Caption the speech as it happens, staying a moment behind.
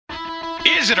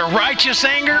Is it a righteous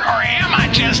anger, or am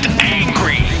I just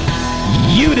angry?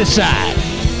 You decide.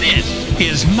 This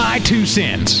is my 2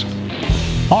 cents.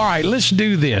 All right, let's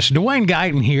do this. Dwayne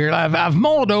Guyton here. I've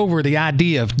mulled over the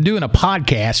idea of doing a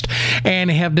podcast and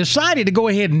have decided to go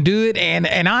ahead and do it. And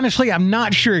honestly, I'm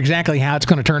not sure exactly how it's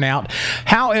going to turn out.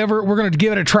 However, we're going to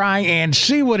give it a try and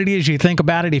see what it is you think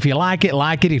about it. If you like it,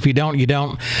 like it. If you don't, you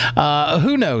don't.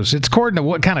 Who knows? It's according to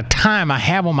what kind of time I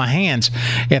have on my hands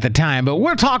at the time. But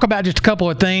we'll talk about just a couple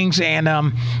of things, and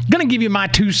I'm going to give you my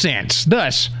 2 cents.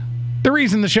 Thus, the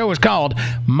reason the show is called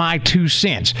My 2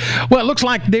 Cents. Well, it looks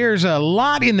like there's a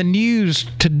lot in the news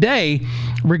today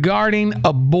regarding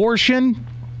abortion,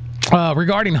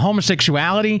 regarding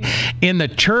homosexuality in the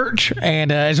church.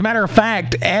 And as a matter of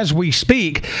fact, as we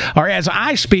speak, or as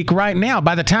I speak right now,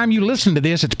 by the time you listen to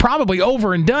this, it's probably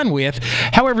over and done with.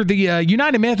 However, the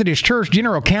United Methodist Church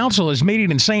General Council is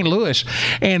meeting in St. Louis,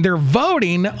 and they're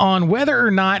voting on whether or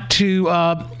not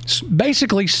to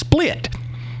basically split.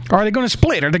 Are they going to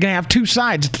split? Are they going to have 2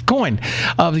 sides of the coin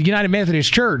of the United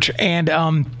Methodist Church? And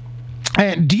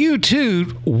due to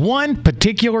one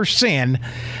particular sin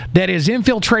that has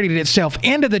infiltrated itself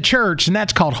into the church, and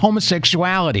that's called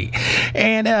homosexuality.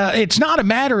 And it's not a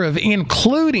matter of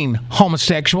including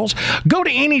homosexuals. Go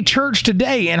to any church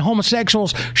today, and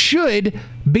homosexuals should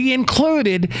be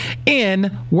included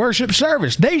in worship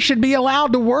service. They should be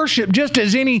allowed to worship just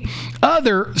as any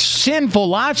other sinful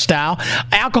lifestyle.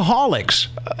 Alcoholics,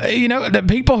 the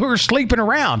people who are sleeping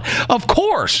around, of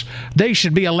course, they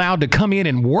should be allowed to come in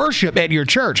and worship at your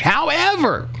church.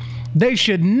 However, they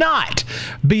should not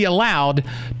be allowed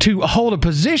to hold a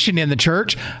position in the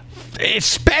church,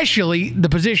 especially the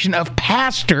position of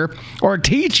pastor or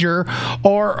teacher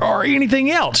or anything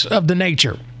else of the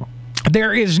nature.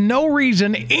 There is no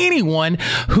reason anyone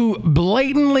who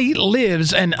blatantly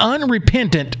lives an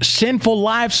unrepentant, sinful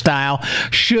lifestyle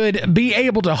should be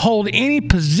able to hold any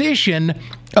position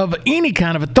of any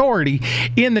kind of authority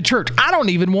in the church. I don't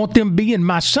even want them being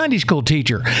my Sunday school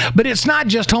teacher. But it's not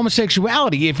just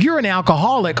homosexuality. If you're an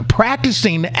alcoholic,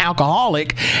 practicing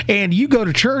alcoholic, and you go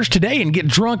to church today and get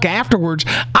drunk afterwards,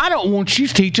 I don't want you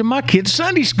teaching my kids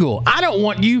Sunday school. I don't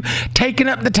want you taking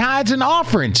up the tithes and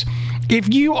offerings.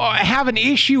 If you have an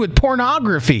issue with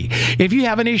pornography, if you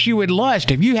have an issue with lust,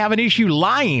 if you have an issue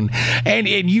lying, and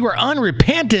you are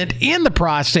unrepentant in the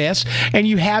process, and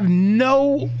you have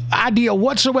no idea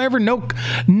whatsoever, no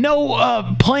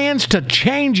plans to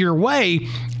change your way,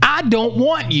 I don't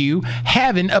want you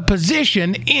having a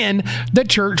position in the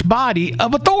church body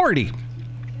of authority.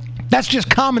 That's just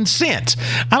common sense.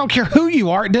 I don't care who you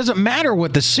are. It doesn't matter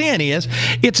what the sin is.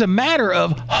 It's a matter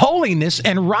of holiness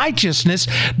and righteousness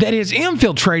that has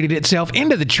infiltrated itself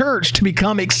into the church to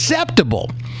become acceptable.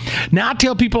 Now, I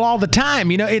tell people all the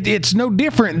time, it's no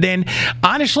different than,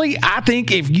 honestly, I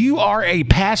think if you are a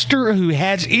pastor who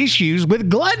has issues with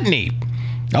gluttony,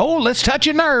 oh, let's touch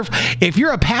a nerve. If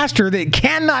you're a pastor that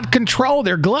cannot control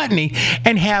their gluttony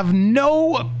and have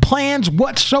no plans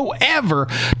whatsoever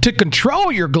to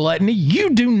control your gluttony, you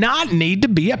do not need to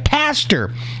be a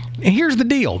pastor. And here's the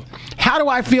deal. How do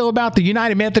I feel about the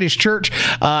United Methodist Church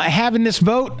having this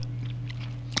vote?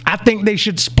 I think they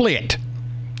should split.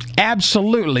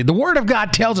 Absolutely. The Word of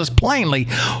God tells us plainly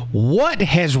what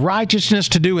has righteousness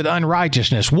to do with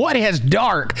unrighteousness. What has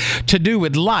dark to do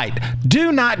with light.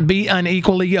 Do not be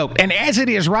unequally yoked. And as it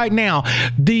is right now,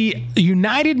 the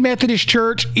United Methodist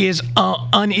Church is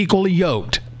unequally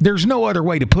yoked. There's no other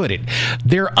way to put it.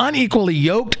 They're unequally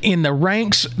yoked in the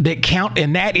ranks that count,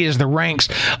 and that is the ranks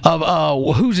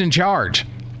of who's in charge.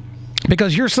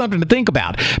 Because here's something to think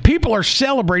about. People are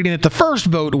celebrating that the first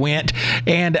vote went,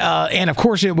 and of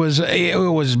course it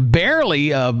was barely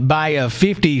by a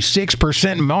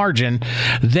 56% margin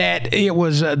that it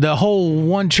was the whole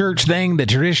one church thing. The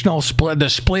traditional split,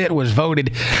 the split was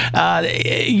voted.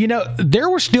 There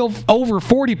were still over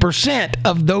 40%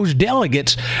 of those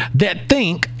delegates that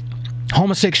think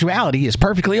homosexuality is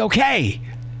perfectly okay.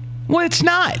 Well, it's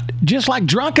not. Just like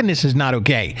drunkenness is not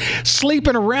okay.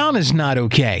 Sleeping around is not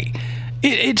okay.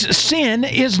 Sin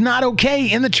is not okay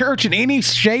in the church in any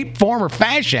shape, form, or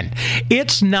fashion.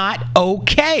 It's not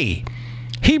okay.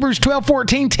 Hebrews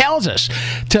 12:14 tells us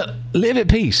to live at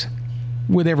peace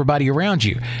with everybody around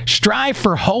you. Strive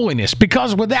for holiness,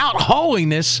 because without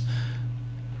holiness,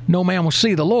 no man will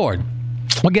see the Lord.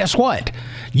 Well, guess what?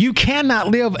 You cannot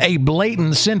live a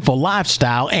blatant sinful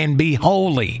lifestyle and be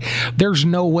holy. There's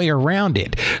no way around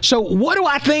it. So what do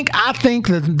I think? I think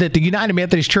that the United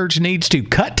Methodist Church needs to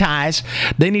cut ties.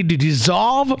 They need to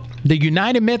dissolve the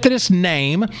United Methodist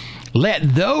name.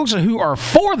 Let those who are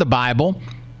for the Bible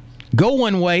go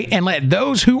one way, and let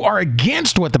those who are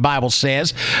against what the Bible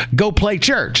says go play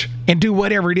church and do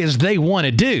whatever it is they want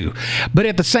to do. But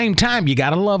at the same time, you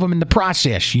got to love them in the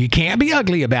process. You can't be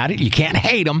ugly about it. You can't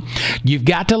hate them. You've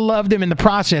got to love them in the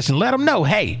process and let them know,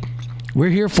 hey, we're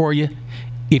here for you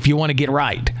if you want to get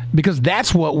right, because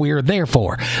that's what we're there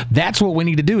for. That's what we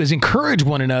need to do, is encourage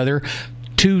one another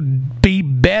to be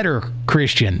better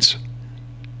Christians.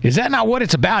 Is that not what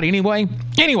it's about anyway?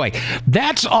 Anyway,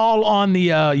 that's all on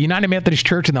the United Methodist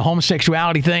Church and the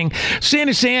homosexuality thing. Sin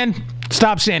is sin.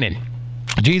 Stop sinning.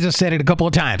 Jesus said it a couple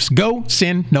of times. Go,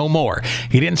 sin no more.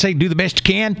 He didn't say do the best you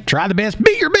can. Try the best.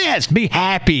 Be your best. Be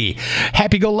happy.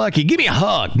 Happy-go-lucky. Give me a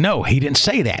hug. No, he didn't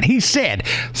say that. He said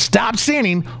stop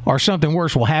sinning or something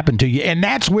worse will happen to you. And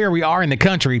that's where we are in the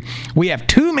country. We have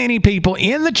too many people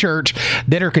in the church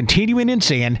that are continuing in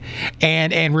sin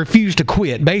and refuse to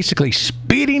quit, basically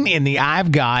spitting in the eye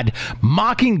of God,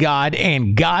 mocking God,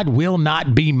 and God will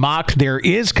not be mocked. There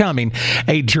is coming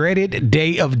a dreaded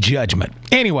day of judgment.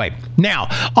 Anyway, now,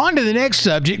 on to the next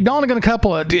subject. Only going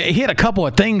to hit a couple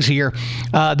of things here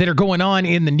that are going on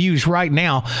in the news right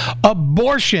now.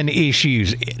 Abortion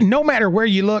issues. No matter where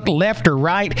you look, left or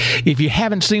right, if you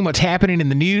haven't seen what's happening in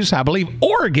the news, I believe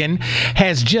Oregon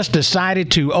has just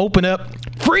decided to open up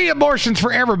free abortions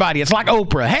for everybody. It's like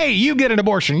Oprah. Hey, you get an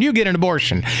abortion. You get an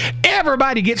abortion.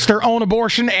 Everybody gets their own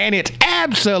abortion, and it's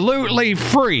absolutely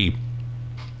free.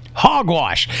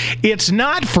 Hogwash. It's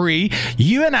not free.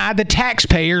 You and I, the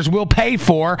taxpayers, will pay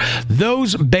for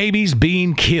those babies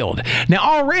being killed.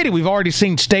 Now, we've already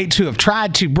seen states who have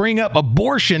tried to bring up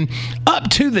abortion up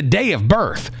to the day of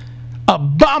birth.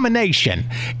 Abomination,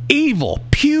 evil,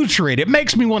 putrid. It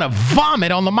makes me want to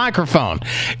vomit on the microphone.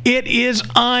 It is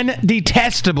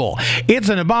undetestable. It's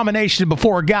an abomination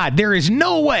before God. There is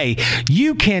no way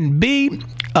you can be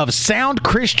of sound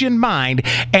Christian mind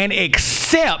and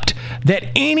accept that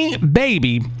any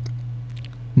baby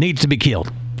needs to be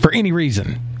killed for any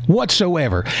reason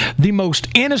whatsoever. The most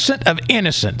innocent of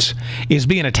innocents is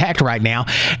being attacked right now.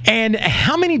 And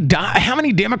how many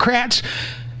Democrats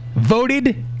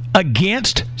voted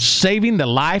against saving the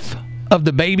life of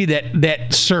the baby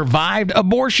that survived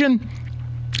abortion?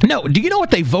 No. Do you know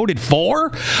what they voted for?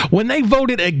 When they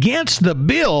voted against the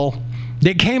bill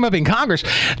that came up in Congress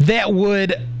that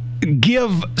would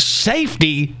give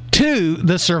safety to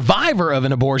the survivor of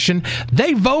an abortion,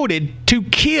 they voted to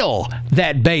kill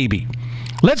that baby.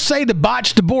 Let's say the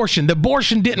botched abortion. The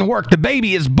abortion didn't work. The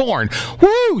baby is born.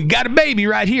 Woo! You got a baby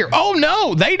right here. Oh,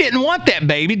 no, they didn't want that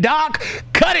baby. Doc,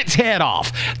 cut its head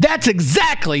off. That's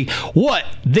exactly what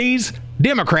these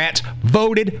Democrats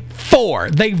voted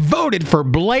for. They voted for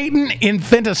blatant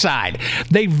infanticide.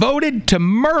 They voted to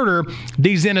murder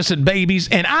these innocent babies.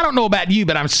 And I don't know about you,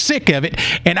 but I'm sick of it.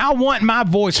 And I want my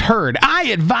voice heard. I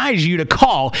advise you to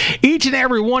call each and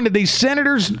every one of these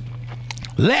senators.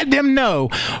 Let them know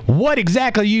what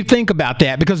exactly you think about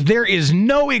that, because there is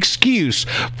no excuse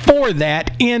for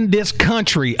that in this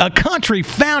country, a country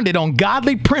founded on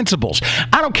godly principles.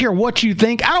 I don't care what you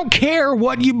think. I don't care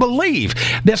what you believe.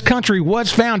 This country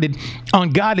was founded on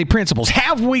godly principles.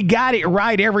 Have we got it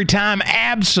right every time?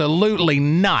 Absolutely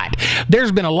not.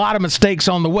 There's been a lot of mistakes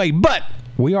on the way, but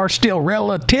we are still a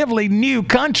relatively new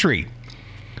country.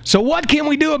 So what can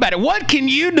we do about it? What can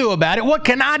you do about it? What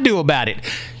can I do about it?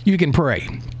 You can pray.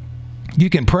 You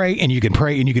can pray, and you can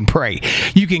pray, and you can pray.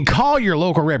 You can call your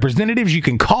local representatives. You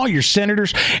can call your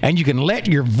senators, and you can let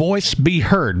your voice be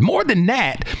heard. More than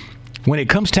that, when it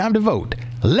comes time to vote,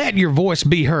 let your voice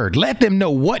be heard. Let them know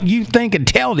what you think and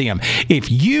tell them. If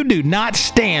you do not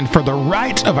stand for the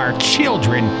rights of our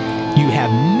children, you have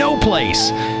no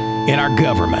place in our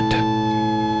government.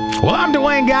 Well, I'm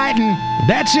Dwayne Guyton.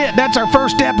 That's it. That's our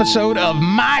first episode of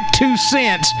My 2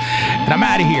 Cents. And I'm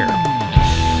out of here.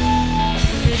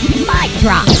 Mic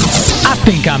drop. I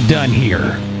think I'm done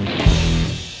here.